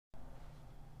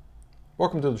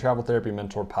Welcome to the Travel Therapy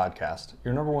Mentor podcast,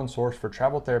 your number one source for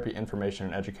travel therapy information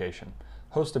and education,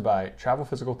 hosted by travel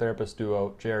physical therapist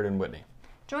duo Jared and Whitney.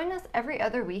 Join us every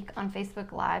other week on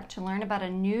Facebook Live to learn about a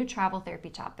new travel therapy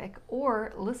topic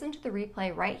or listen to the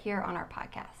replay right here on our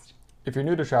podcast. If you're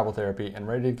new to travel therapy and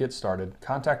ready to get started,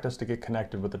 contact us to get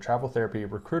connected with the travel therapy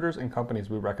recruiters and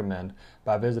companies we recommend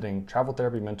by visiting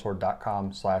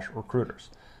traveltherapymentor.com/recruiters.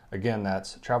 Again,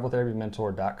 that's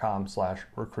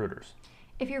traveltherapymentor.com/recruiters.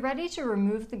 If you're ready to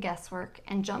remove the guesswork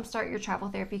and jumpstart your travel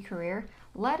therapy career,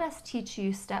 let us teach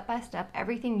you step by step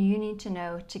everything you need to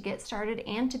know to get started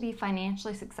and to be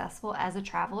financially successful as a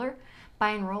traveler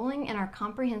by enrolling in our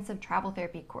comprehensive travel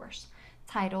therapy course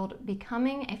titled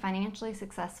Becoming a Financially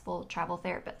Successful Travel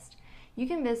Therapist. You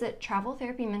can visit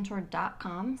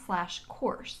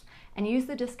traveltherapymentor.com/course and use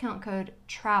the discount code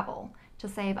TRAVEL to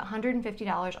save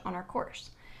 $150 on our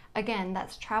course. Again,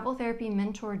 that's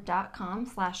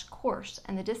traveltherapymentor.com/course,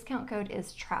 and the discount code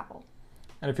is TRAVEL.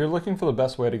 And if you're looking for the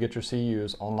best way to get your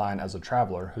CEUs online as a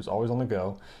traveler who's always on the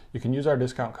go, you can use our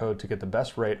discount code to get the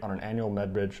best rate on an annual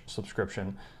MedBridge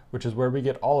subscription, which is where we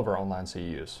get all of our online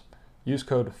CEUs. Use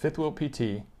code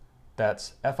FIFTHWHEELPT,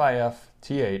 that's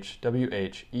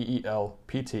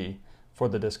FIFTHWHEELPT, for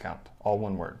the discount, all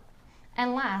one word.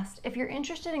 And last, if you're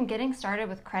interested in getting started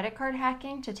with credit card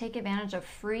hacking to take advantage of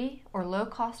free or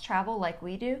low-cost travel like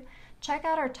we do, check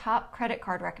out our top credit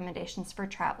card recommendations for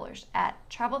travelers at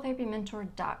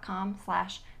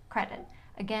traveltherapymentor.com/credit.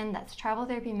 Again, that's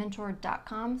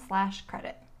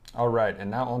traveltherapymentor.com/credit. All right,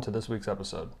 and now on to this week's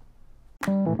episode.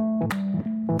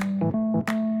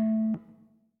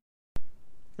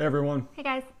 Hey everyone. Hey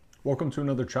guys. Welcome to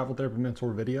another Travel Therapy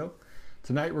Mentor video.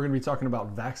 Tonight we're going to be talking about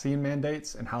vaccine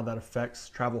mandates and how that affects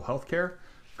travel healthcare.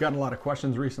 We've gotten a lot of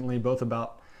questions recently, both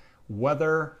about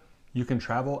whether you can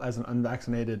travel as an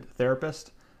unvaccinated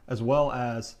therapist, as well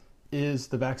as is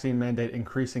the vaccine mandate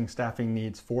increasing staffing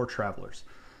needs for travelers.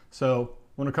 So I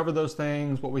want to cover those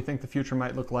things, what we think the future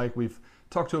might look like. We've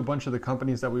talked to a bunch of the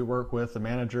companies that we work with, the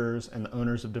managers and the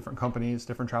owners of different companies,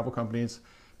 different travel companies,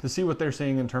 to see what they're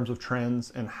seeing in terms of trends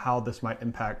and how this might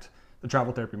impact the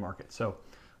travel therapy market. So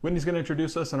Whitney's going to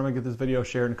introduce us, and I'm going to get this video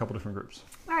shared in a couple different groups.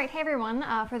 All right, hey everyone.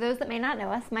 For those that may not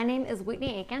know us, my name is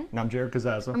Whitney Aiken. And I'm Jared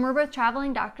Kazaza. And we're both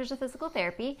traveling doctors of physical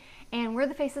therapy, and we're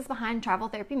the faces behind Travel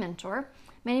Therapy Mentor.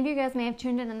 Many of you guys may have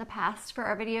tuned in the past for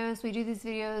our videos. We do these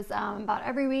videos about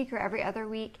every week or every other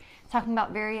week, talking about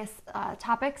various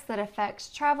topics that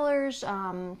affect travelers,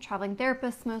 traveling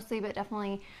therapists mostly, but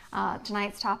definitely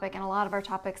tonight's topic and a lot of our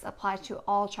topics apply to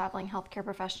all traveling healthcare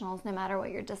professionals, no matter what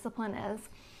your discipline is.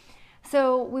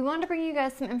 So we wanted to bring you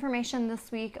guys some information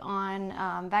this week on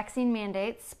vaccine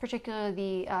mandates,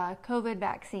 particularly the COVID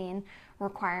vaccine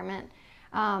requirement,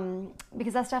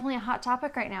 because that's definitely a hot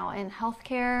topic right now in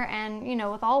healthcare and, you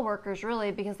know, with all workers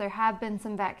really, because there have been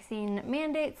some vaccine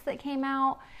mandates that came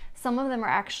out. Some of them are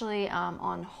actually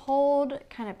on hold,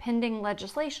 kind of pending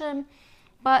legislation,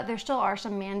 but there still are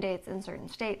some mandates in certain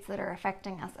states that are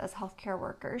affecting us as healthcare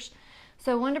workers.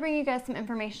 So I wanted to bring you guys some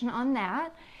information on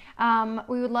that.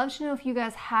 We would love to know if you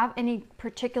guys have any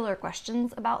particular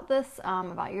questions about this,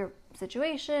 about your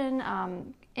situation,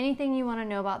 anything you want to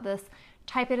know about this,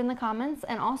 type it in the comments.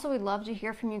 And also we'd love to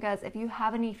hear from you guys if you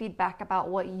have any feedback about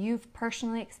what you've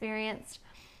personally experienced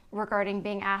regarding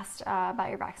being asked about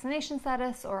your vaccination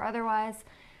status or otherwise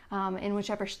in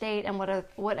whichever state and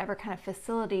whatever kind of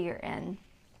facility you're in.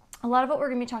 A lot of what we're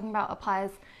going to be talking about applies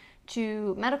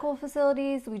to medical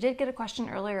facilities. We did get a question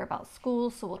earlier about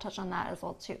schools, so we'll touch on that as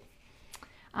well too.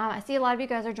 I see a lot of you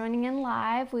guys are joining in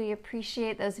live. We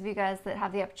appreciate those of you guys that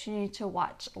have the opportunity to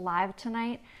watch live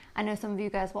tonight. I know some of you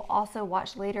guys will also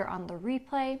watch later on the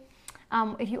replay.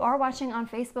 If you are watching on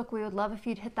Facebook, we would love if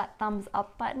you'd hit that thumbs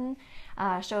up button.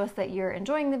 Show us that you're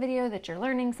enjoying the video, that you're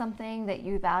learning something, that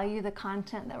you value the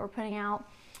content that we're putting out.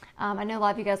 I know a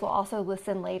lot of you guys will also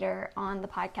listen later on the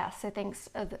podcast, so thanks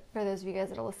for those of you guys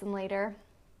that will listen later.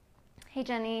 Hey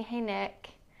Jenny, hey Nick,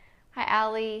 hi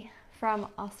Allie from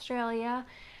Australia.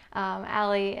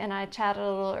 Allie and I chatted a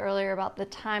little earlier about the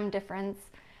time difference.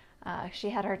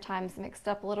 She had her times mixed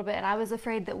up a little bit, and I was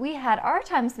afraid that we had our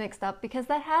times mixed up because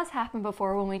that has happened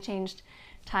before when we changed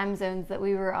time zones, that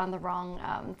we were on the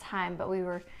wrong time, but we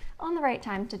were on the right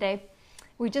time today.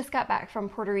 We just got back from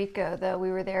Puerto Rico, though.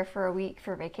 We were there for a week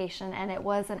for vacation, and it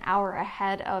was an hour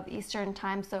ahead of Eastern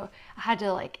time, so I had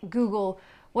to Google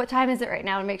what time is it right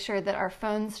now to make sure that our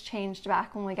phones changed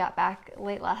back when we got back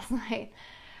late last night.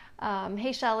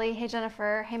 Hey Shelly, hey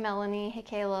Jennifer, hey Melanie, hey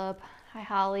Caleb, hi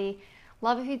Holly.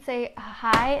 Love if you'd say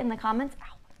hi in the comments.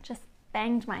 Ow, just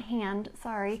banged my hand,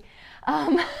 sorry.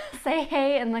 Say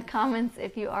hey in the comments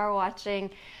if you are watching.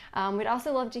 We'd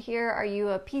also love to hear, are you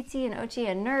a PT, an OT,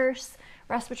 a nurse,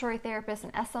 respiratory therapist,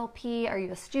 an SLP? Are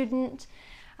you a student?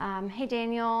 Hey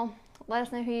Daniel, let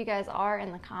us know who you guys are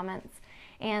in the comments.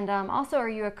 And also, are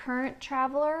you a current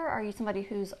traveler? Are you somebody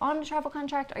who's on a travel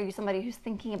contract? Are you somebody who's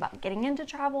thinking about getting into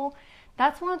travel?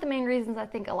 That's one of the main reasons I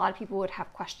think a lot of people would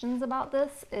have questions about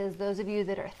this, is those of you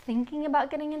that are thinking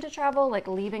about getting into travel, like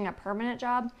leaving a permanent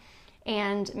job.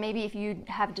 And maybe if you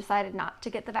have decided not to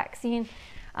get the vaccine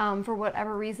for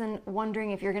whatever reason,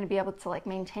 wondering if you're going to be able to like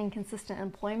maintain consistent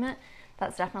employment.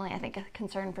 That's definitely, I think, a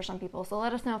concern for some people. So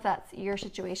let us know if that's your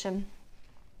situation.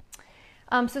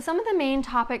 So some of the main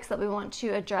topics that we want to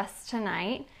address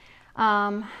tonight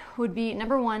would be,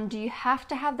 number one, do you have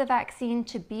to have the vaccine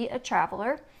to be a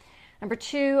traveler? Number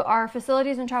two, are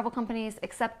facilities and travel companies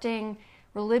accepting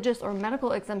religious or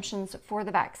medical exemptions for the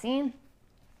vaccine?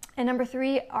 And number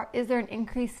three, is there an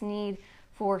increased need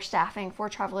for staffing for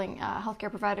traveling healthcare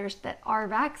providers that are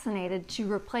vaccinated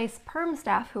to replace perm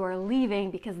staff who are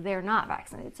leaving because they're not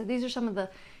vaccinated? So these are some of the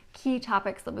key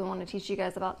topics that we want to teach you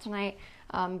guys about tonight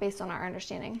based on our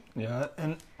understanding. Yeah,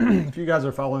 and if you guys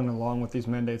are following along with these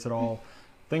mandates at all,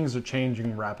 things are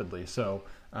changing rapidly. So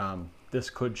this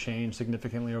could change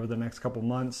significantly over the next couple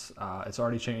months. It's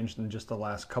already changed in just the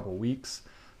last couple weeks.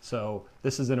 So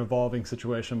this is an evolving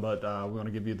situation, but we want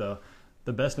to give you the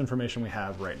best information we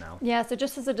have right now. Yeah, so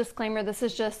just as a disclaimer, this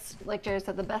is just, like Jared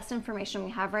said, the best information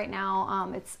we have right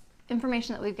now. It's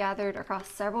information that we've gathered across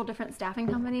several different staffing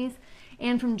companies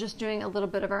and from just doing a little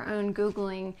bit of our own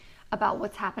Googling about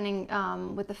what's happening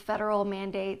with the federal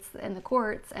mandates in the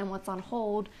courts and what's on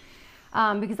hold.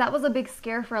 Because that was a big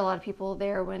scare for a lot of people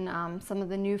there when some of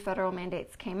the new federal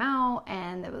mandates came out,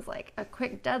 and it was like a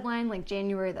quick deadline, like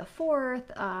January the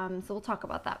 4th. So we'll talk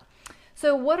about that.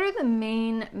 So what are the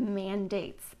main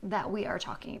mandates that we are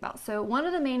talking about? So one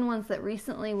of the main ones that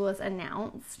recently was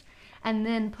announced and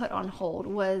then put on hold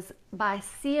was by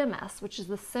CMS, which is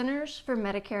the Centers for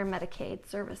Medicare and Medicaid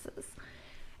Services.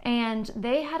 And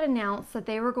they had announced that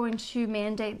they were going to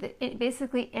mandate that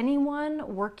basically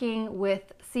anyone working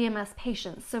with CMS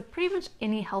patients, so pretty much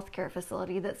any healthcare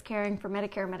facility that's caring for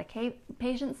Medicare and Medicaid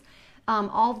patients,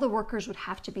 all of the workers would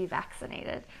have to be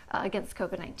vaccinated against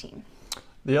COVID-19.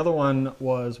 The other one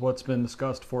was what's been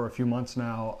discussed for a few months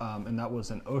now, and that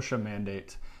was an OSHA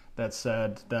mandate that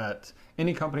said that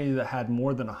any company that had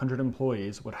more than 100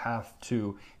 employees would have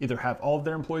to either have all of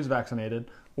their employees vaccinated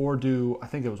or do, I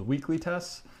think it was weekly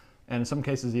tests, and in some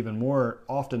cases even more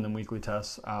often than weekly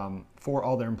tests for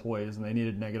all their employees, and they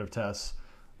needed negative tests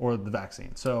or the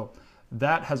vaccine. So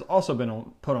that has also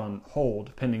been put on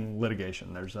hold pending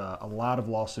litigation. There's a lot of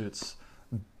lawsuits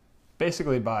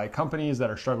basically by companies that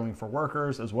are struggling for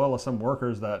workers, as well as some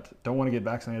workers that don't want to get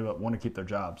vaccinated but want to keep their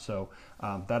jobs. So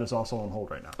that is also on hold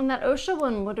right now. And that OSHA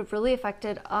one would have really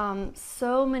affected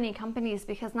so many companies,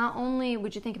 because not only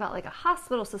would you think about like a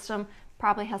hospital system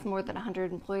probably has more than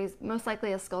 100 employees, most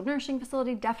likely a skilled nursing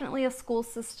facility, definitely a school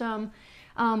system,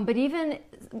 but even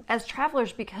as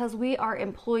travelers, because we are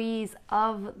employees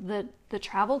of the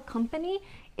travel company,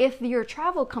 if your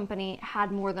travel company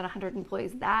had more than 100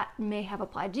 employees, that may have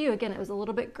applied to you. Again, it was a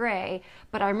little bit gray,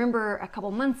 but I remember a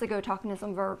couple months ago talking to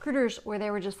some of our recruiters where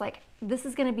they were just like, this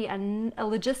is going to be a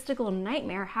logistical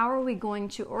nightmare. How are we going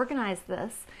to organize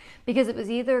this? Because it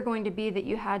was either going to be that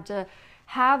you had to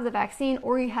have the vaccine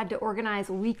or you had to organize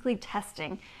weekly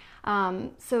testing.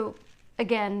 So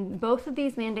again, both of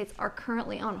these mandates are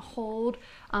currently on hold.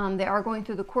 They are going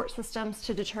through the court systems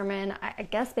to determine, I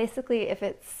guess, basically if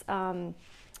it's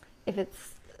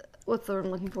what's the word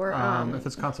I'm looking for? If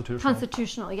it's constitutional.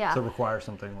 Constitutional, yeah. To require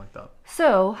something like that.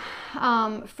 So,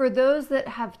 for those that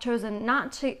have chosen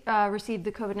not to receive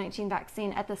the COVID-19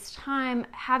 vaccine at this time,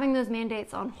 having those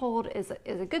mandates on hold is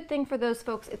a good thing for those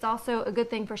folks. It's also a good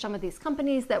thing for some of these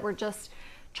companies that were just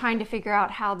trying to figure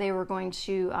out how they were going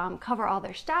to cover all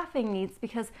their staffing needs,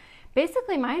 because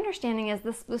basically my understanding is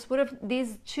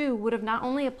these two would have not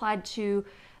only applied to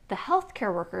the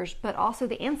healthcare workers, but also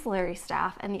the ancillary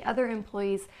staff and the other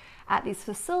employees at these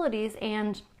facilities.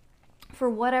 And for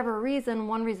whatever reason,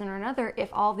 one reason or another, if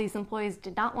all of these employees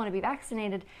did not want to be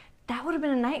vaccinated, that would have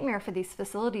been a nightmare for these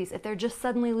facilities if they're just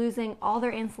suddenly losing all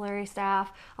their ancillary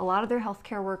staff, a lot of their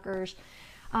healthcare workers.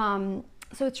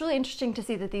 So it's really interesting to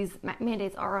see that these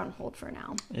mandates are on hold for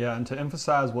now. Yeah, and to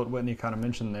emphasize what Whitney kind of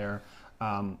mentioned there,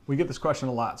 we get this question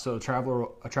a lot. So a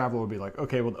traveler would be like,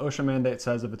 okay, well, the OSHA mandate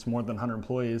says if it's more than 100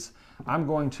 employees, I'm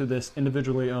going to this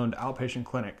individually owned outpatient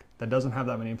clinic that doesn't have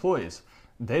that many employees.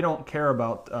 they don't care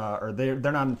about, or they're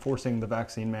not enforcing the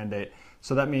vaccine mandate.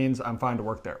 So that means I'm fine to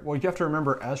work there. Well, you have to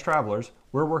remember, as travelers,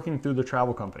 we're working through the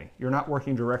travel company. You're not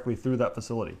working directly through that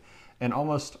facility. And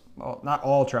almost, well, not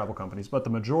all travel companies, but the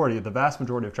vast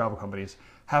majority of travel companies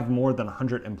have more than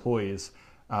 100 employees,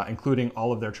 including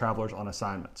all of their travelers on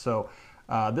assignment. So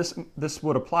this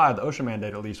would apply, the OSHA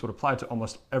mandate at least, would apply to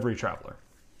almost every traveler.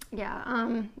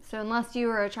 Yeah, so unless you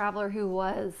were a traveler who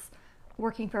was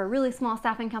working for a really small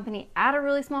staffing company at a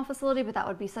really small facility, but that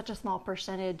would be such a small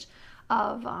percentage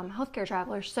of healthcare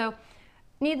travelers. So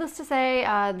needless to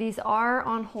say, these are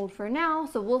on hold for now,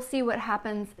 so we'll see what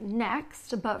happens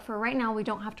next. But for right now, we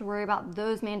don't have to worry about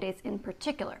those mandates in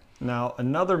particular. Now,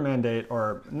 another mandate,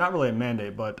 or not really a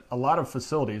mandate, but a lot of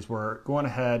facilities were going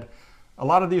ahead. A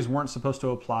lot of these weren't supposed to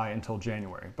apply until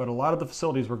January, but a lot of the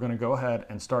facilities were going to go ahead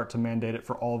and start to mandate it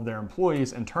for all of their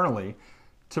employees internally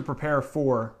to prepare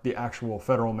for the actual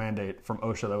federal mandate from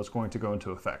OSHA that was going to go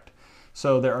into effect.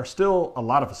 So there are still a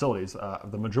lot of facilities,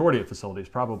 the majority of facilities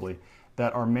probably,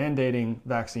 that are mandating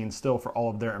vaccines still for all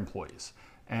of their employees.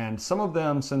 And some of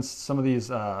them, since some of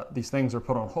these things are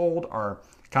put on hold, are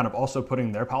kind of also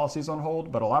putting their policies on hold,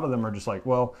 but a lot of them are just like,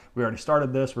 well, we already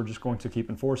started this, we're just going to keep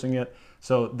enforcing it.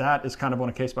 So that is kind of on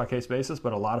a case-by-case basis,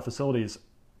 but a lot of facilities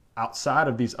outside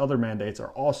of these other mandates are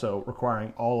also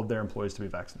requiring all of their employees to be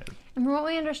vaccinated. And from what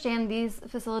we understand, these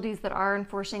facilities that are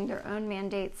enforcing their own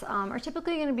mandates are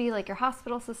typically going to be like your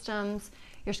hospital systems,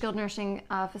 your skilled nursing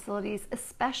facilities,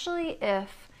 especially if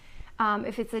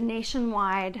it's a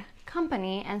nationwide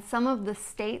company and some of the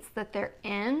states that they're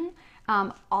in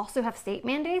also have state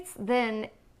mandates. Then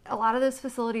a lot of those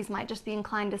facilities might just be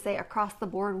inclined to say across the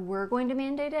board, we're going to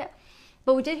mandate it.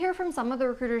 But we did hear from some of the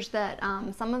recruiters that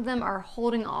some of them are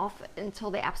holding off until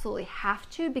they absolutely have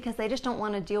to, because they just don't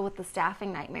want to deal with the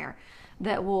staffing nightmare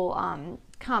that will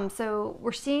come. So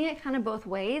we're seeing it kind of both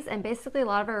ways. And basically a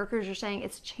lot of our recruiters are saying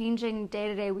it's changing day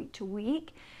to day, week to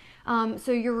week.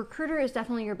 So your recruiter is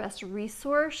definitely your best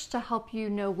resource to help you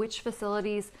know which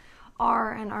facilities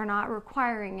are and are not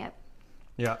requiring it.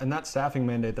 Yeah, and that staffing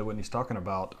mandate that Whitney's talking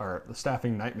about, or the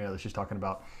staffing nightmare that she's talking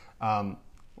about,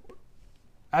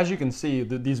 as you can see,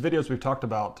 these videos we've talked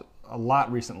about a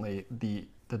lot recently, the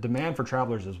demand for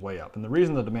travelers is way up. And the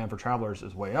reason the demand for travelers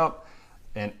is way up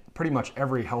in pretty much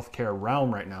every healthcare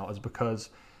realm right now is because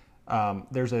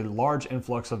there's a large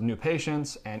influx of new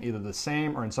patients and either the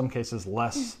same or in some cases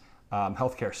less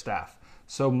healthcare staff.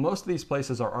 So most of these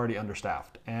places are already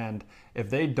understaffed. And if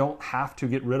they don't have to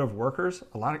get rid of workers,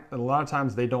 a lot of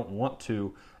times they don't want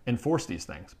to enforce these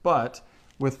things. But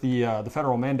with the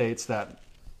federal mandates that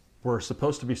were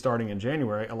supposed to be starting in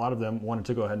January, a lot of them wanted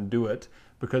to go ahead and do it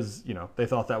because, you know, they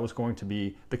thought that was going to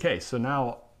be the case. So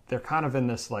now they're kind of in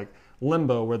this like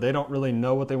limbo where they don't really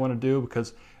know what they want to do,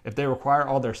 because if they require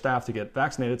all their staff to get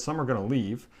vaccinated, some are going to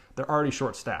leave. They're already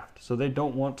short-staffed. So they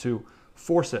don't want to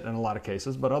force it in a lot of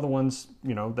cases, but other ones,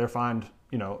 you know, they're fine,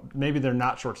 you know, maybe they're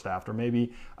not short-staffed, or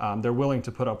maybe they're willing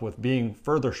to put up with being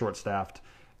further short-staffed,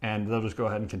 and they'll just go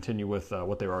ahead and continue with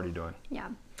what they were already doing. Yeah.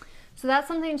 So that's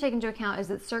something to take into account, is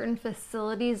that certain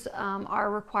facilities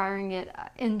are requiring it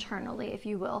internally, if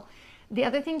you will. The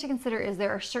other thing to consider is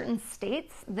there are certain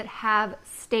states that have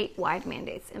statewide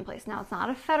mandates in place. Now, it's not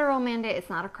a federal mandate. It's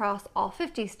not across all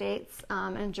 50 states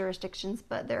and jurisdictions,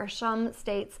 but there are some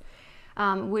states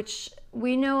which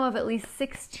we know of at least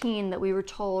 16 that we were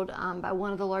told by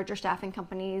one of the larger staffing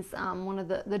companies. One of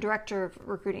the director of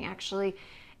recruiting actually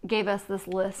gave us this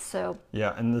list. So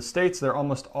yeah, and the states, they're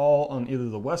almost all on either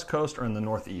the West Coast or in the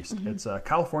Northeast. Mm-hmm. It's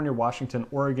California, Washington,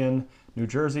 Oregon, New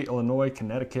Jersey, Illinois,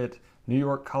 Connecticut, New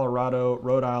York, Colorado,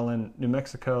 Rhode Island, New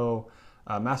Mexico,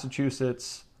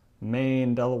 Massachusetts,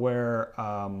 Maine, Delaware,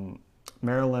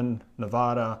 Maryland,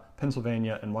 Nevada,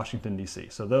 Pennsylvania, and Washington, D.C.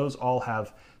 So those all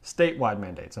have statewide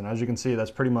mandates. And as you can see,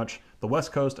 that's pretty much the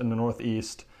West Coast and the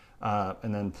Northeast,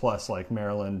 and then plus like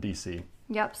Maryland, D.C.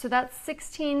 Yep, so that's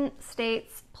 16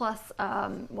 states plus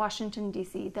Washington,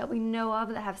 D.C. that we know of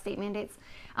that have state mandates.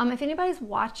 If anybody's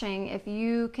watching, if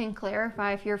you can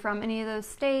clarify if you're from any of those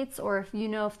states, or if you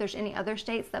know if there's any other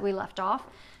states that we left off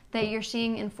that you're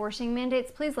seeing enforcing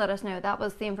mandates, please let us know. That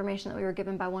was the information that we were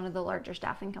given by one of the larger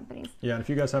staffing companies. Yeah, and if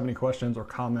you guys have any questions or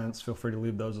comments, feel free to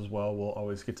leave those as well. We'll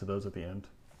always get to those at the end.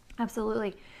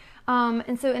 Absolutely.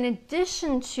 And so in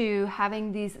addition to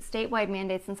having these statewide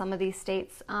mandates in some of these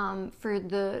states for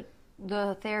the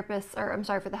therapists, or I'm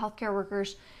sorry, for the healthcare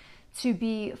workers to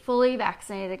be fully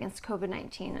vaccinated against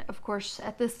COVID-19, of course,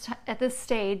 at this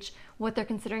stage, what they're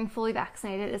considering fully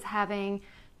vaccinated is having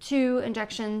 2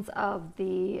 injections of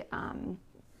the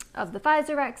of the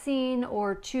Pfizer vaccine,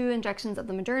 or 2 injections of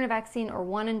the Moderna vaccine, or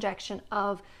 1 injection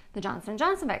of the Johnson &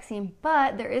 Johnson vaccine.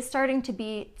 But there is starting to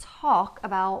be talk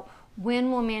about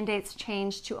when will mandates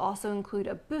change to also include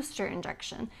a booster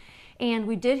injection. And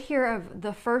we did hear of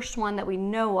the first one that we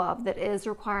know of that is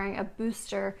requiring a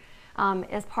booster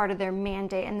as part of their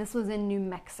mandate, and this was in New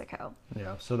Mexico.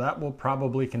 Yeah, so that will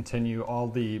probably continue. All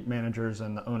the managers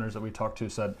and the owners that we talked to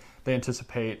said they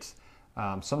anticipate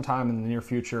sometime in the near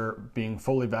future being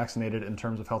fully vaccinated in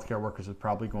terms of healthcare workers is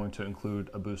probably going to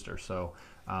include a booster. So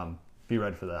be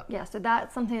ready for that. Yeah, so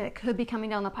that's something that could be coming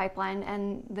down the pipeline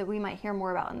and that we might hear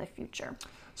more about in the future.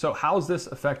 So how is this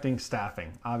affecting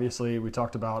staffing? Obviously, we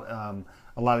talked about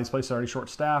a lot of these places are already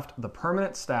short-staffed. The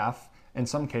permanent staff, in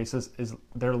some cases,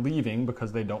 they're leaving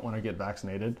because they don't want to get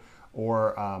vaccinated,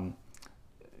 or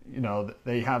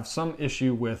they have some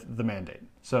issue with the mandate.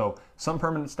 So some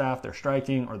permanent staff, they're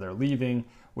striking or they're leaving,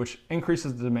 which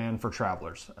increases the demand for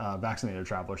travelers, vaccinated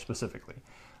travelers specifically.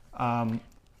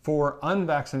 For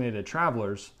unvaccinated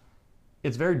travelers,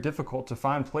 it's very difficult to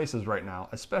find places right now,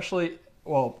 especially,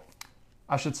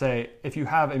 I should say, if you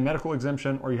have a medical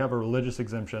exemption or you have a religious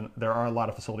exemption, there are a lot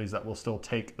of facilities that will still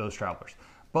take those travelers.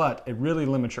 But it really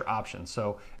limits your options.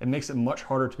 So it makes it much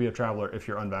harder to be a traveler if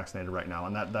you're unvaccinated right now,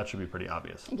 and that should be pretty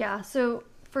obvious. Yeah, so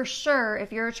for sure,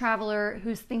 if you're a traveler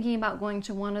who's thinking about going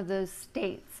to one of those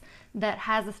states that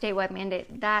has a statewide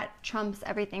mandate, that trumps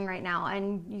everything right now,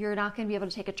 and you're not going to be able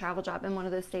to take a travel job in one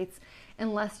of those states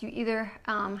unless you either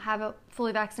have a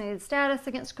fully vaccinated status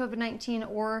against COVID-19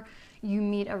 or you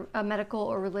meet a medical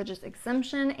or religious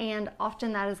exemption, and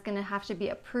often that is going to have to be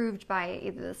approved by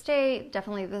either the state,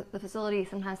 definitely the facility,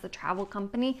 sometimes the travel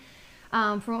company.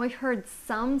 From what we've heard,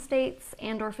 some states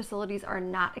and or facilities are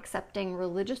not accepting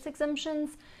religious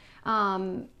exemptions.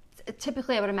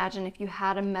 Typically, I would imagine if you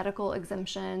had a medical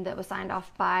exemption that was signed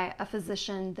off by a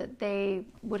physician, that they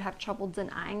would have trouble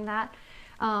denying that.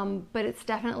 But it's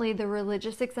definitely, the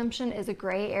religious exemption is a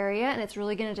gray area, and it's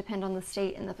really going to depend on the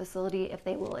state and the facility if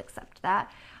they will accept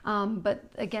that. But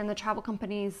again, the travel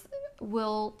companies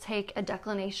will take a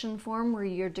declination form where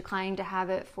you're declining to have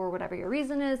it for whatever your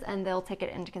reason is, and they'll take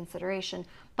it into consideration.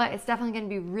 But it's definitely going to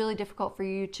be really difficult for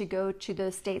you to go to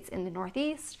those states in the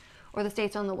Northeast or the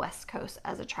states on the West Coast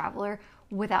as a traveler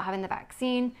without having the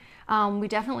vaccine. We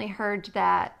definitely heard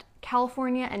that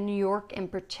California and New York in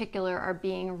particular are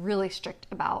being really strict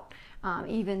about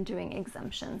even doing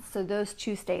exemptions. So those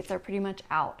 2 states are pretty much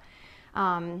out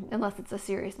unless it's a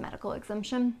serious medical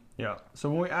exemption. Yeah. So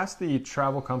when we asked the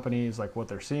travel companies like what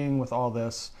they're seeing with all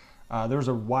this, there was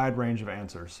a wide range of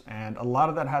answers, and a lot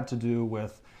of that had to do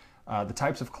with the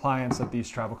types of clients that these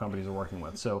travel companies are working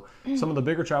with. So some of the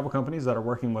bigger travel companies that are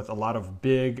working with a lot of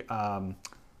big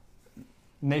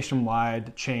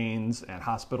nationwide chains and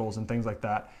hospitals and things like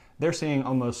that, they're seeing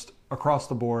almost across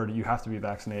the board you have to be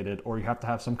vaccinated or you have to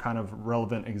have some kind of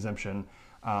relevant exemption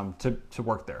to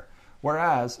work there.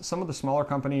 Whereas some of the smaller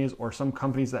companies or some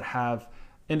companies that have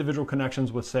individual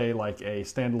connections with, say, like a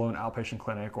standalone outpatient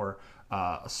clinic or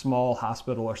a small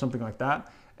hospital or something like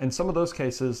that, in some of those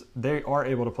cases, they are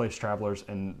able to place travelers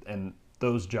in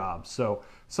those jobs. So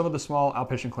some of the small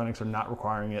outpatient clinics are not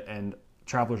requiring it, and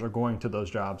travelers are going to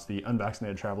those jobs, the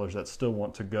unvaccinated travelers that still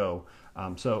want to go.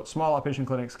 So small outpatient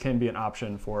clinics can be an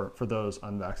option for those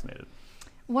unvaccinated.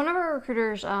 One of our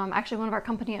recruiters, actually one of our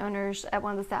company owners at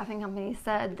one of the staffing companies,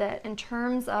 said that in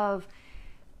terms of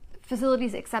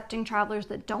facilities accepting travelers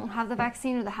that don't have the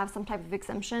vaccine or that have some type of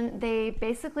exemption, they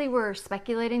basically were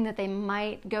speculating that they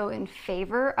might go in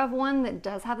favor of one that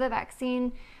does have the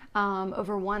vaccine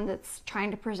over one that's trying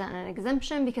to present an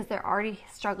exemption, because they're already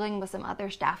struggling with some other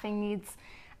staffing needs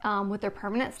with their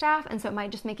permanent staff, and so it might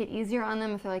just make it easier on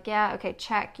them if they're like, yeah, okay,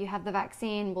 check, you have the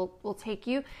vaccine, we'll take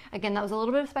you. Again, that was a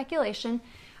little bit of speculation.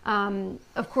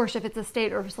 Of course, if it's a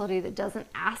state or facility that doesn't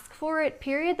ask for it,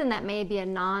 period, then that may be a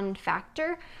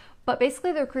non-factor. But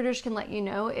basically, the recruiters can let you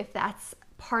know if that's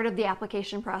part of the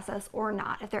application process or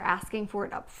not, if they're asking for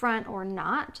it up front or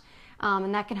not,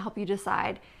 and that can help you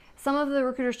decide. Some of the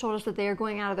recruiters told us that they are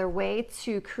going out of their way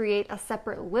to create a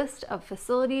separate list of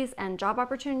facilities and job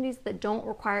opportunities that don't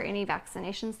require any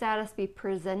vaccination status be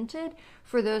presented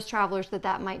for those travelers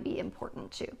that might be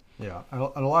important to. Yeah, and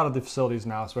a lot of the facilities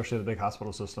now, especially the big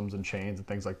hospital systems and chains and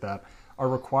things like that, are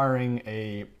requiring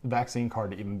a vaccine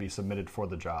card to even be submitted for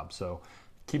the job. So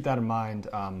keep that in mind.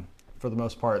 For the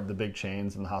most part, the big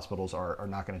chains and the hospitals are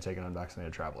not going to take an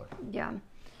unvaccinated traveler. Yeah.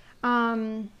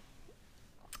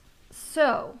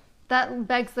 So that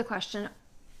begs the question,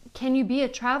 can you be a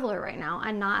traveler right now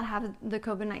and not have the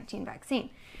COVID-19 vaccine?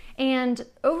 And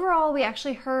overall, we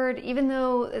actually heard, even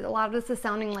though a lot of this is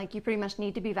sounding like you pretty much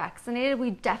need to be vaccinated,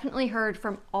 we definitely heard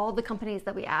from all the companies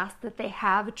that we asked that they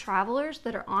have travelers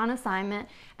that are on assignment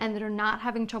and that are not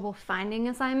having trouble finding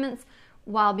assignments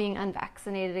while being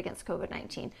unvaccinated against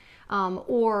COVID-19.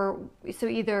 Or so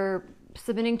either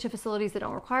submitting to facilities that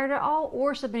don't require it at all,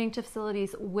 or submitting to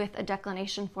facilities with a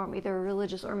declination form, either a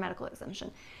religious or medical exemption.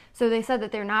 So they said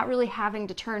that they're not really having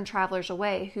to turn travelers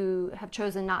away who have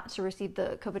chosen not to receive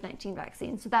the COVID-19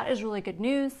 vaccine. So that is really good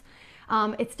news.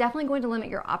 It's definitely going to limit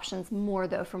your options more,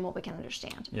 though, from what we can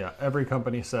understand. Yeah, every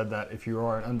company said that if you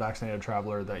are an unvaccinated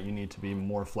traveler, that you need to be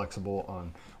more flexible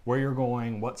on where you're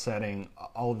going, what setting.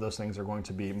 All of those things are going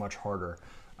to be much harder.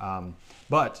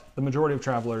 But the majority of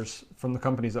travelers from the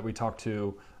companies that we talked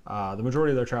to, the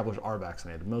majority of their travelers are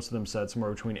vaccinated. Most of them said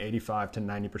somewhere between 85 to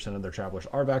 90% of their travelers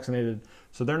are vaccinated.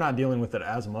 So they're not dealing with it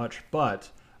as much, but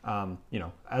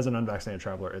as an unvaccinated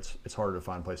traveler, it's harder to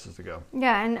find places to go.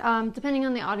 Yeah, and depending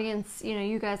on the audience,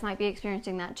 you guys might be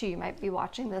experiencing that too. You might be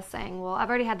watching this saying, well, I've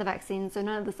already had the vaccine, so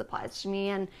none of this applies to me.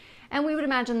 And we would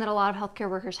imagine that a lot of healthcare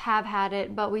workers have had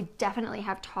it, but we definitely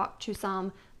have talked to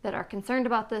some that are concerned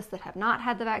about this, that have not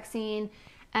had the vaccine.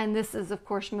 And this is, of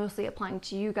course, mostly applying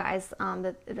to you guys,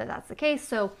 that's the case.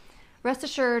 So rest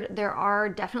assured, there are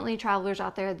definitely travelers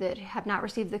out there that have not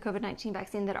received the COVID-19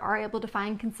 vaccine that are able to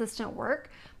find consistent work.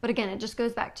 But again, it just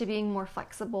goes back to being more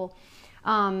flexible.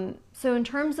 So in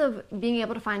terms of being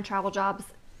able to find travel jobs,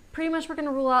 pretty much we're going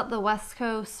to rule out the West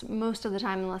Coast most of the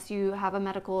time unless you have a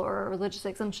medical or a religious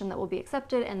exemption that will be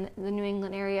accepted. And the New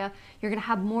England area, you're going to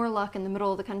have more luck in the middle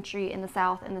of the country, in the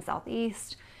South and the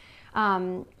Southeast.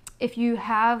 If you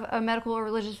have a medical or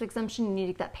religious exemption, you need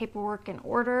to get that paperwork in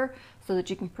order so that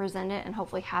you can present it and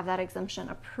hopefully have that exemption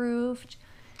approved.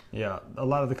 Yeah, a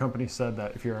lot of the companies said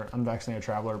that if you're an unvaccinated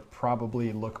traveler,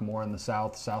 probably look more in the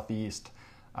South, Southeast,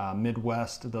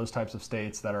 Midwest, those types of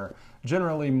states that are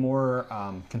generally more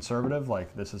conservative.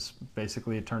 Like this is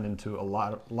basically turned into a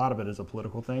lot of it is a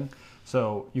political thing.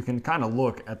 So you can kind of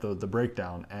look at the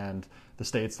breakdown, and the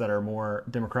states that are more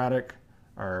Democratic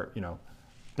are,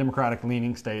 Democratic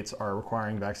leaning states are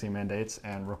requiring vaccine mandates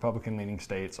and Republican leaning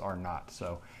states are not.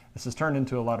 So this has turned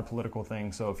into a lot of political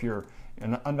things. So if you're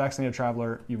an unvaccinated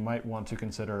traveler, you might want to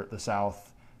consider the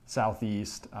South,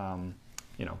 Southeast,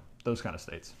 those kind of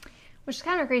states. Which is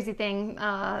kind of a crazy thing,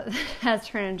 has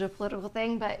turned into a political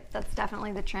thing, but that's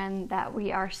definitely the trend that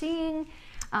we are seeing.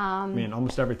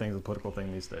 Almost everything's a political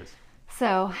thing these days.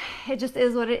 So it just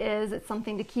is what it is. It's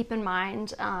something to keep in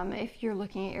mind if you're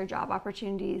looking at your job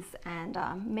opportunities and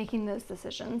making those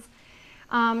decisions.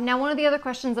 Now, one of the other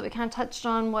questions that we kind of touched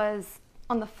on was,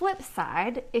 on the flip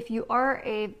side, if you are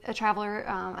a traveler,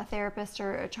 a therapist,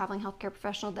 or a traveling healthcare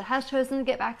professional that has chosen to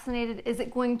get vaccinated, is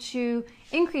it going to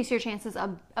increase your chances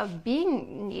of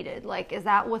being needed? Like, is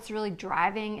that what's really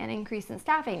driving an increase in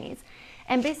staffing needs?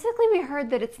 And basically, we heard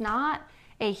that it's not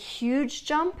a huge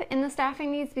jump in the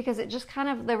staffing needs because it just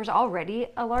there was already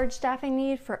a large staffing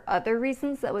need for other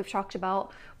reasons that we've talked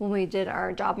about when we did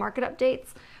our job market updates.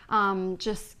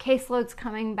 Just caseloads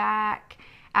coming back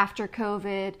after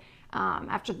COVID.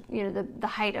 After the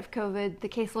height of COVID, the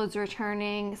caseloads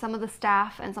returning, some of the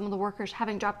staff and some of the workers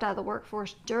having dropped out of the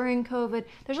workforce during COVID.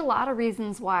 There's a lot of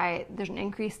reasons why there's an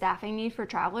increased staffing need for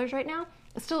travelers right now.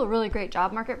 It's still a really great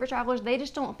job market for travelers. They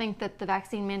just don't think that the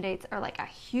vaccine mandates are like a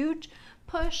huge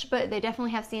push, but they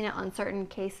definitely have seen it on certain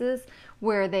cases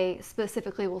where they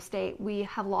specifically will state, we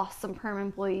have lost some perm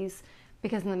employees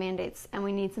because of the mandates and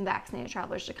we need some vaccinated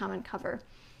travelers to come and cover.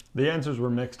 The answers were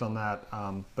mixed on that,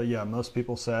 but yeah, most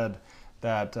people said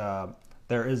that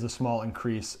there is a small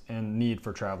increase in need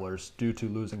for travelers due to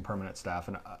losing permanent staff,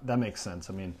 and that makes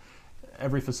sense.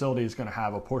 Every facility is going to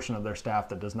have a portion of their staff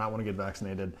that does not want to get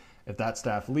vaccinated. If that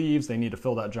staff leaves, they need to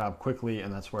fill that job quickly,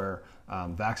 and that's where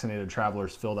vaccinated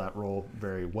travelers fill that role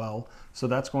very well. So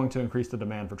that's going to increase the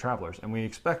demand for travelers, and we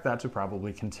expect that to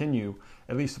probably continue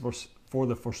at least for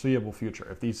the foreseeable future.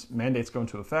 If these mandates go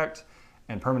into effect,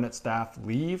 and permanent staff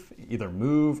leave, either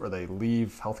move or they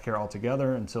leave healthcare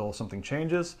altogether until something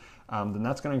changes, then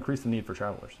that's going to increase the need for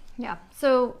travelers. Yeah,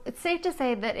 so it's safe to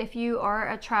say that if you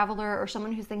are a traveler or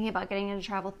someone who's thinking about getting into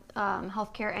travel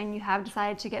healthcare and you have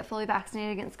decided to get fully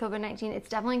vaccinated against COVID-19, it's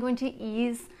definitely going to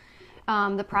ease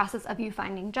the process of you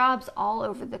finding jobs all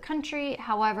over the country.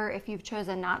 However, if you've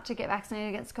chosen not to get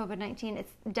vaccinated against COVID-19,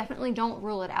 it's definitely don't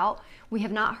rule it out. We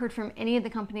have not heard from any of the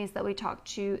companies that we talked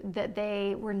to that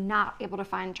they were not able to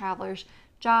find travelers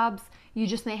jobs. You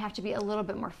just may have to be a little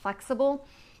bit more flexible.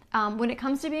 When it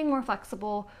comes to being more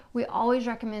flexible, we always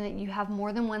recommend that you have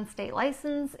more than one state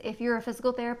license. If you're a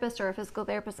physical therapist or a physical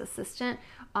therapist assistant,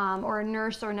 or a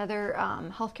nurse or another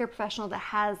healthcare professional that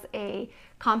has a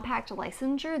compact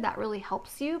licensure, that really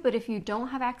helps you. But if you don't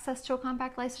have access to a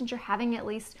compact licensure, having at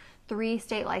least 3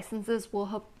 state licenses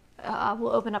will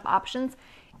open up options.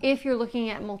 If you're looking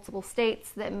at multiple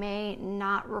states that may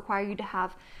not require you to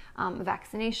have a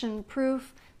vaccination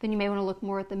proof, then you may want to look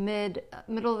more at the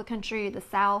middle of the country, the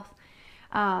South.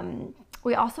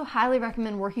 We also highly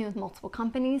recommend working with multiple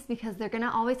companies because they're going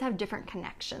to always have different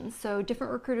connections. So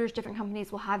different recruiters, different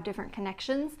companies will have different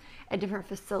connections at different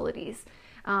facilities.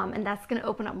 And that's going to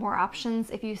open up more options.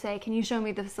 If you say, can you show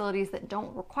me the facilities that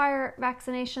don't require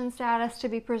vaccination status to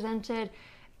be presented?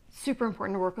 Super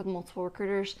important to work with multiple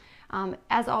recruiters.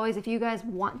 As always, if you guys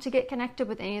want to get connected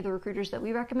with any of the recruiters that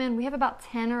we recommend, we have about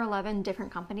 10 or 11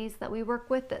 different companies that we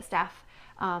work with that staff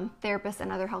therapists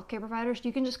and other healthcare providers.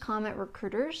 You can just comment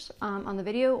recruiters on the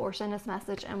video or send us a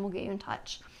message and we'll get you in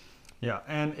touch. Yeah,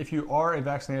 and if you are a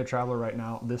vaccinated traveler right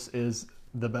now, this is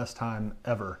the best time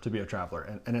ever to be a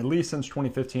traveler. And at least since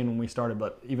 2015 when we started,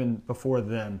 but even before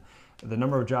then, the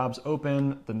number of jobs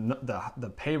open, the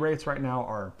pay rates right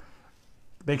now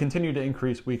they continue to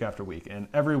increase week after week. And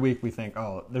every week we think,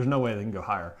 oh, there's no way they can go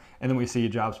higher. And then we see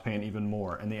jobs paying even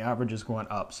more and the average is going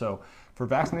up. So for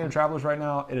vaccinated travelers right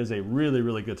now, it is a really,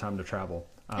 really good time to travel.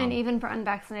 And even for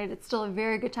unvaccinated, it's still a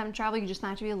very good time to travel. You just might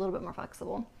have to be a little bit more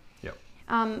flexible. Yep.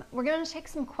 We're going to take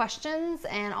some questions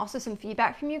and also some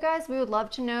feedback from you guys. We would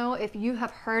love to know if you have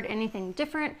heard anything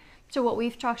different to what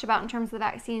we've talked about in terms of the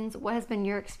vaccines. What has been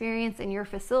your experience in your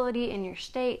facility, in your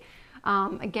state?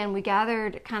 Again, we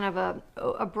gathered kind of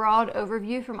a broad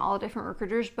overview from all different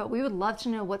recruiters, but we would love to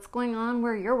know what's going on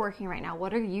where you're working right now.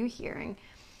 What are you hearing?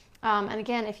 And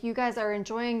again, if you guys are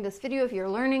enjoying this video, if you're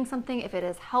learning something, if it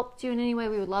has helped you in any way,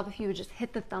 we would love if you would just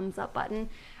hit the thumbs up button,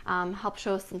 help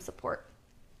show us some support.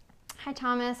 Hi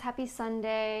Thomas, happy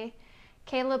Sunday.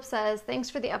 Caleb says, thanks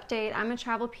for the update. I'm a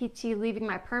travel PT leaving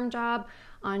my perm job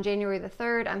on January the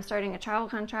 3rd. I'm starting a travel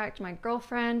contract. My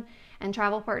girlfriend and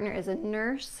travel partner is a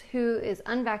nurse who is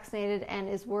unvaccinated and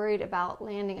is worried about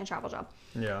landing a travel job.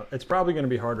 Yeah, it's probably going to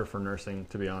be harder for nursing,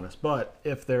 to be honest. But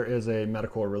if there is a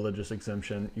medical or religious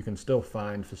exemption, you can still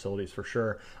find facilities for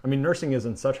sure. I mean, nursing is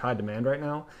in such high demand right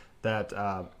now that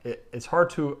it's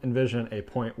hard to envision a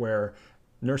point where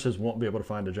nurses won't be able to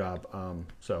find a job.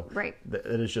 Right.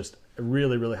 It is just a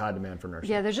really, really high demand for nursing.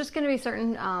 Yeah, there's just going to be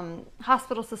certain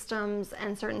hospital systems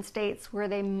and certain states where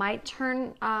they might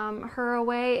turn her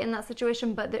away in that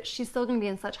situation, but that she's still going to be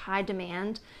in such high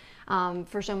demand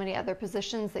for so many other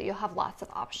positions that you'll have lots of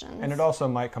options. And it also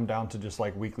might come down to just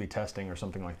like weekly testing or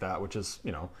something like that, which is,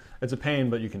 it's a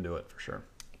pain, but you can do it for sure.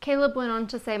 Caleb went on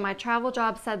to say, my travel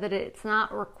job said that it's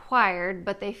not required,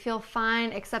 but they feel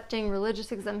fine accepting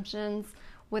religious exemptions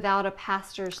without a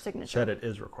pastor's signature. Said it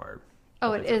is required.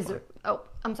 Oh, it is. Oh,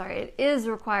 I'm sorry. It is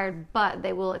required, but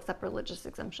they will accept religious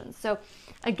exemptions. So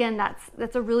again,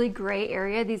 that's a really gray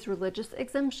area, these religious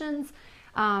exemptions,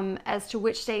 as to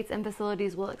which states and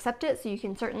facilities will accept it. So you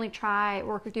can certainly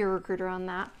work with your recruiter on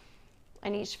that.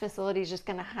 And each facility is just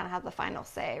going to kind of have the final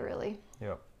say, really.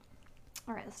 Yep.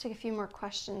 All right, let's take a few more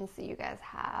questions that you guys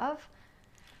have.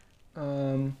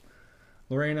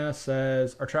 Lorena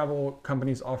says, are travel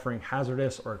companies offering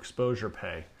hazardous or exposure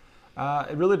pay?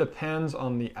 It really depends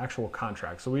on the actual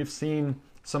contract. So we've seen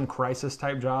some crisis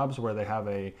type jobs where they have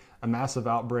a massive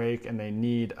outbreak and they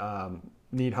need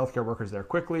healthcare workers there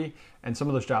quickly, and some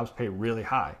of those jobs pay really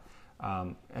high.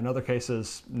 In other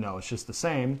cases, no, it's just the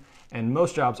same. And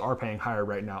most jobs are paying higher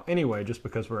right now anyway, just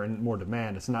because we're in more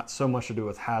demand. It's not so much to do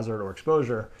with hazard or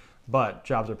exposure, but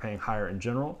jobs are paying higher in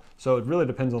general. So it really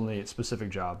depends on the specific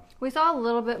job. We saw a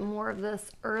little bit more of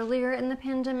this earlier in the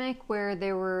pandemic where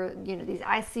there were, these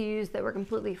ICUs that were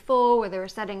completely full, where they were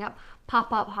setting up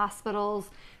pop-up hospitals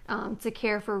to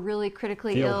care for really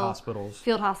critically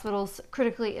Field hospitals,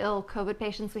 critically ill COVID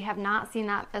patients. We have not seen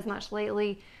that as much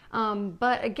lately.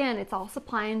 But again, it's all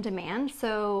supply and demand.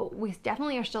 So we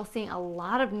definitely are still seeing a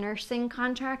lot of nursing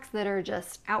contracts that are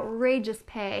just outrageous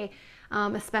pay,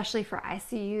 especially for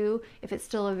ICU, if it's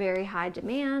still a very high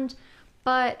demand.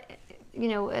 But,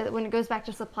 when it goes back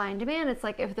to supply and demand, it's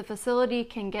like if the facility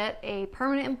can get a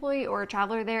permanent employee or a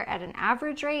traveler there at an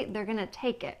average rate, they're going to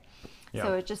take it. Yeah.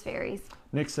 So it just varies.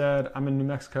 Nick said, I'm in New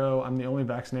Mexico. I'm the only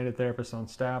vaccinated therapist on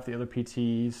staff. The other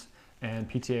PTs and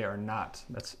PTA are not.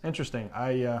 That's interesting.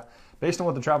 Based on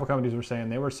what the travel companies were saying,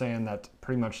 they were saying that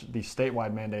pretty much the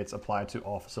statewide mandates apply to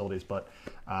all facilities, but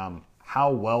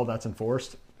how well that's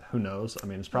enforced, who knows? I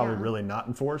mean, it's probably really not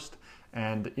enforced.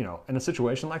 And, in a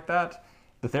situation like that,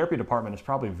 the therapy department is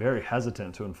probably very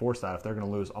hesitant to enforce that if they're going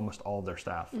to lose almost all of their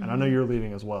staff. And I know you're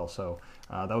leaving as well, so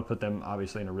that would put them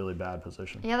obviously in a really bad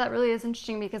position. Yeah, that really is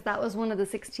interesting because that was one of the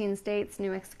 16 states, New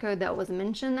Mexico, that was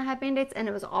mentioned that had mandates, and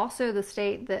it was also the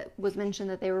state that was mentioned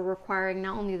that they were requiring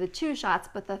not only the 2 shots,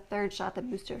 but the 3rd shot, the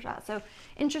booster shot. So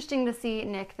interesting to see,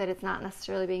 Nick, that it's not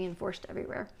necessarily being enforced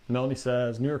everywhere. Melanie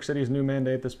says, New York City's new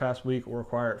mandate this past week will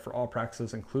require it for all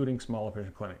practices, including smaller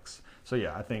patient clinics. So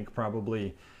yeah, I think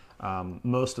probably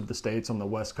most of the states on the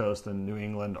West Coast and New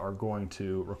England are going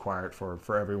to require it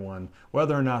for everyone.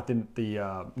 Whether or not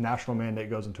the national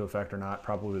mandate goes into effect or not,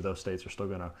 probably those states are still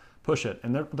going to push it.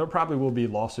 And there probably will be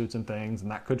lawsuits and things, and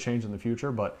that could change in the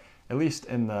future. But at least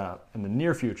in the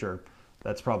near future,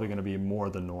 that's probably going to be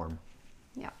more the norm.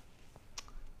 Yeah.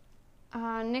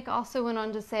 Nick also went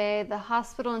on to say the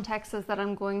hospital in Texas that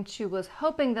I'm going to was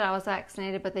hoping that I was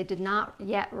vaccinated, but they did not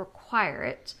yet require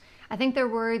it. I think they're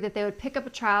worried that they would pick up a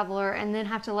traveler and then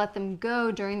have to let them go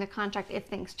during the contract if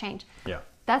things change. Yeah.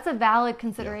 That's a valid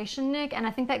consideration, Nick, and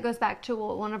I think that goes back to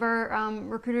what one of our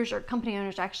recruiters or company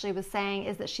owners actually was saying,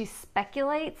 is that she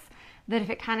speculates that if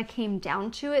it kind of came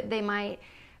down to it, they might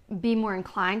be more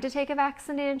inclined to take a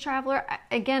vaccinated traveler.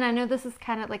 Again, I know this is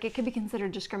kind of like, it could be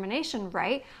considered discrimination,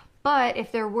 right? But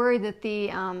if they're worried that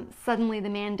suddenly the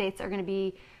mandates are going to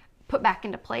be put back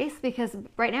into place, because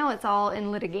right now it's all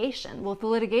in litigation. Well, if the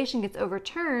litigation gets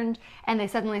overturned and they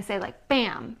suddenly say like,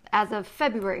 bam, as of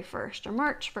February 1st or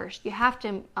March 1st, you have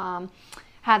to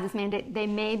have this mandate, they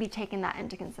may be taking that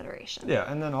into consideration. Yeah,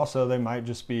 and then also they might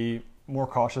just be more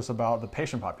cautious about the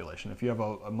patient population. If you have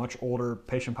a much older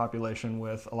patient population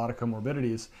with a lot of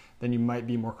comorbidities, then you might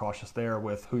be more cautious there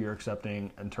with who you're accepting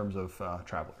in terms of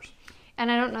travelers. And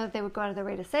I don't know that they would go out of their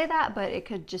way to say that, but it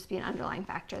could just be an underlying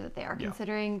factor that they are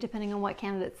considering, depending on what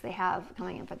candidates they have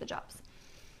coming in for the jobs.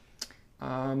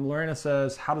 Lorena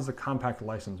says, how does the compact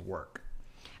license work?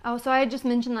 Oh, so I just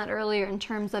mentioned that earlier in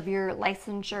terms of your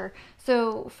licensure.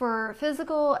 So for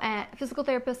physical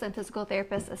therapists and physical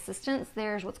therapist assistants,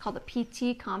 there's what's called a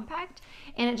PT compact,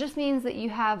 and it just means that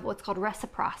you have what's called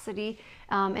reciprocity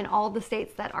in all the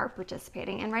states that are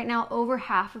participating. And right now, over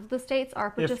half of the states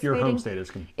are participating. If your home state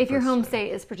is If your home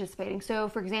state is participating. So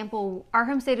for example, our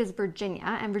home state is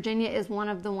Virginia, and Virginia is one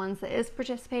of the ones that is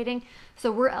participating.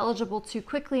 So we're eligible to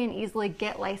quickly and easily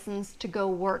get licensed to go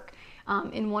work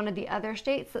in one of the other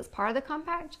states that's part of the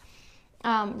compact,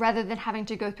 rather than having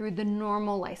to go through the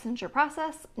normal licensure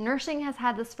process. Nursing has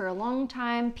had this for a long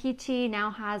time. PT now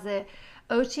has it.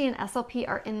 OT and SLP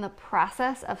are in the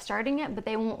process of starting it, but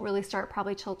they won't really start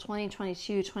probably till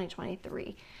 2022,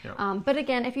 2023. Yep. But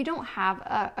again, if you don't have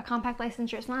a compact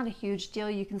licensure, it's not a huge deal.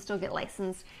 You can still get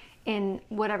licensed in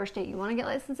whatever state you want to get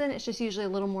licensed in. It's just usually a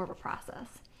little more of a process.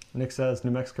 Nick says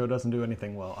New Mexico doesn't do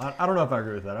anything well. I don't know if I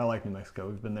agree with that. I like New Mexico.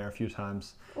 We've been there a few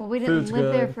times. Well, we didn't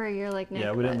live there for a year like Nick.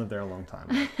 Yeah, we didn't live there a long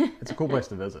time. It's a cool place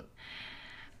to visit.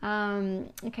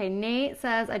 Okay, Nate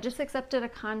says, I just accepted a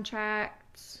contract.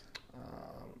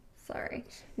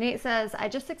 Nate says, I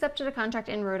just accepted a contract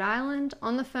in Rhode Island.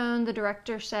 On the phone, the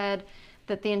director said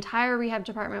that the entire rehab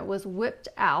department was wiped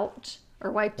out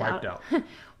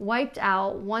wiped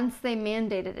out once they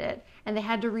mandated it, and they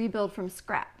had to rebuild from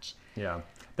scratch. Yeah.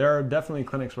 There are definitely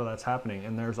clinics where that's happening,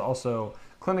 and there's also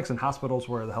clinics and hospitals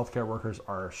where the healthcare workers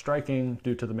are striking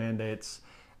due to the mandates,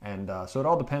 and so it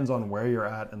all depends on where you're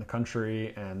at in the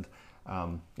country and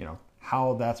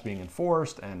how that's being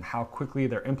enforced and how quickly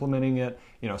they're implementing it.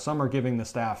 Some are giving the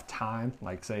staff time,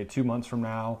 like say 2 months from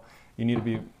now you need to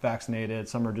be vaccinated.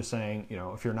 Some are just saying,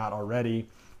 if you're not already,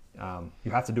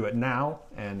 you have to do it now,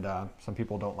 and some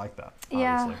people don't like that, obviously.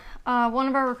 Yeah, one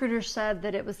of our recruiters said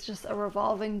that it was just a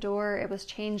revolving door. It was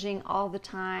changing all the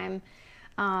time.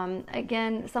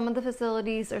 Again, some of the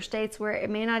facilities or states where it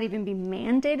may not even be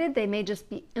mandated, they may just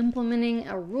be implementing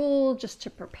a rule just to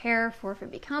prepare for if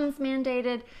it becomes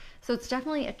mandated. So it's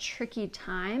definitely a tricky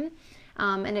time.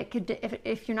 And it could,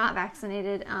 if you're not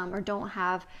vaccinated or don't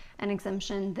have an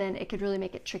exemption, then it could really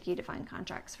make it tricky to find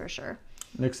contracts for sure.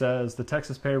 Nick says the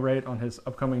Texas pay rate on his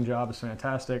upcoming job is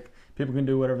fantastic. People can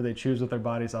do whatever they choose with their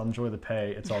bodies. I'll enjoy the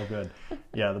pay. It's all good.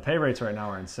 Yeah, the pay rates right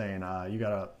now are insane. You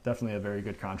got definitely a very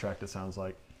good contract, it sounds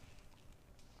like.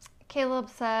 Caleb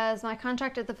says, my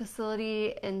contract at the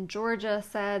facility in Georgia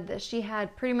said that she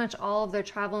had pretty much all of their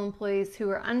travel employees who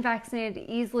were unvaccinated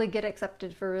easily get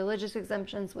accepted for religious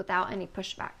exemptions without any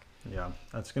pushback. Yeah,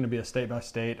 that's going to be a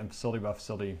state-by-state and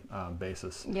facility-by-facility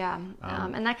basis. Yeah,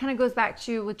 and that kind of goes back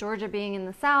to with Georgia being in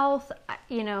the South,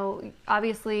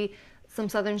 obviously some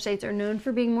southern states are known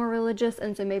for being more religious,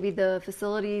 and so maybe the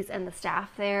facilities and the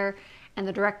staff there and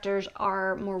the directors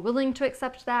are more willing to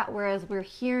accept that, whereas we're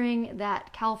hearing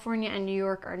that California and New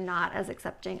York are not as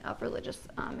accepting of religious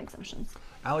exemptions.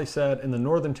 Ali said in the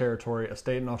Northern Territory, a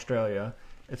state in Australia,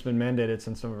 it's been mandated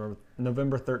since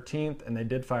November 13th, and they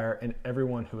did fire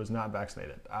everyone who is not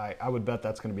vaccinated. I would bet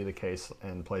that's going to be the case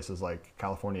in places like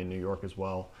California and New York as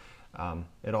well.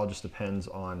 It all just depends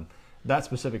on that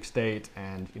specific state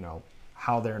and, you know,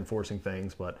 how they're enforcing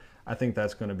things, but I think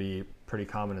that's going to be pretty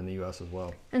common in the U.S. as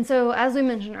well. And so, as we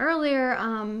mentioned earlier,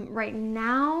 right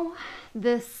now,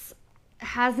 this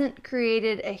hasn't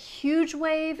created a huge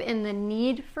wave in the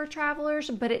need for travelers,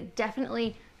 but it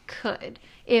definitely could.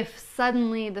 If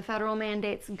suddenly the federal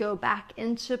mandates go back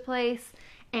into place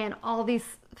and all these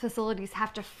facilities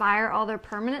have to fire all their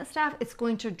permanent staff, it's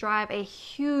going to drive a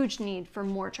huge need for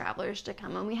more travelers to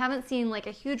come. And we haven't seen like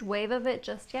a huge wave of it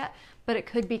just yet, but it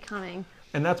could be coming.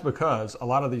 And that's because a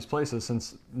lot of these places,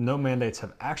 since no mandates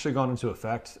have actually gone into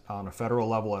effect on a federal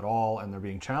level at all and they're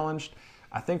being challenged,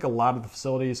 I think a lot of the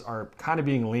facilities are kind of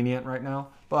being lenient right now.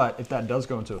 But if that does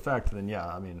go into effect, then yeah,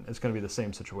 I mean, it's going to be the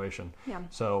same situation. Yeah.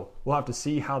 So we'll have to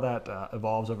see how that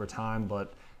evolves over time.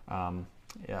 But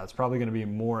yeah, it's probably going to be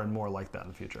more and more like that in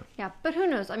the future. Yeah, but who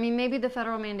knows? I mean, maybe the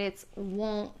federal mandates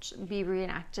won't be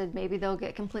reenacted. Maybe they'll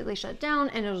get completely shut down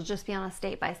and it'll just be on a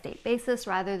state-by-state basis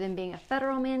rather than being a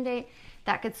federal mandate.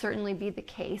 That could certainly be the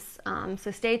case.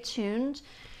 So stay tuned.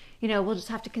 You know, we'll just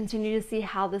have to continue to see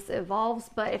how this evolves.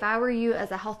 But if I were you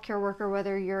as a healthcare worker,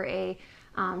 whether you're a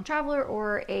traveler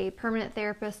or a permanent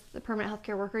therapist, the permanent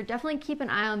healthcare worker, definitely keep an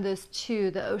eye on those two,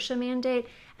 the OSHA mandate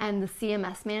and the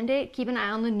CMS mandate. Keep an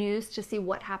eye on the news to see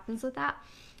what happens with that.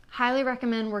 Highly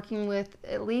recommend working with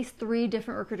at least 3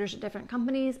 different recruiters at different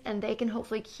companies, and they can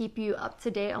hopefully keep you up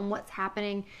to date on what's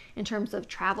happening in terms of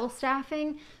travel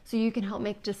staffing, so you can help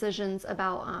make decisions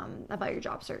about your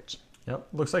job search. Yep.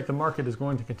 Looks like the market is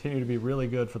going to continue to be really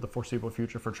good for the foreseeable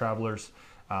future for travelers.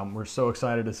 We're so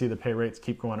excited to see the pay rates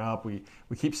keep going up. We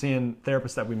keep seeing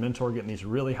therapists that we mentor getting these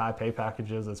really high pay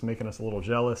packages. It's making us a little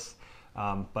jealous,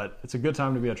 but it's a good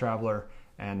time to be a traveler,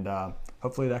 and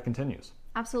hopefully that continues.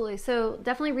 Absolutely. So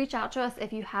definitely reach out to us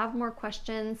if you have more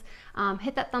questions.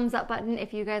 Hit that thumbs up button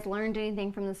if you guys learned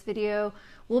anything from this video.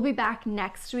 We'll be back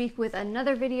next week with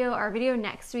another video. Our video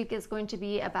next week is going to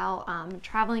be about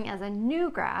traveling as a new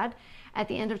grad at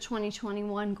the end of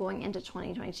 2021 going into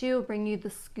 2022. We'll bring you the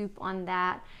scoop on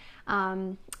that.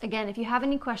 Again, if you have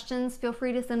any questions, feel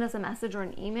free to send us a message or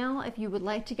an email. If you would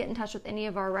like to get in touch with any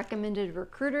of our recommended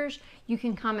recruiters, you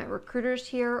can comment recruiters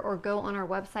here or go on our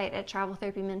website at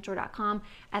traveltherapymentor.com.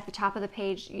 At the top of the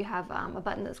page, you have a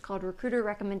button that's called Recruiter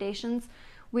Recommendations.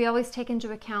 We always take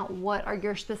into account what are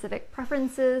your specific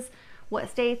preferences, what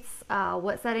states,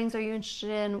 what settings are you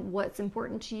interested in, what's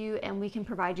important to you, and we can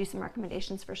provide you some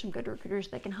recommendations for some good recruiters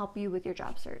that can help you with your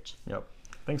job search. Yep.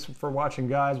 Thanks for watching,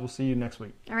 guys. We'll see you next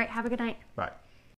week. All right. Have a good night. Bye.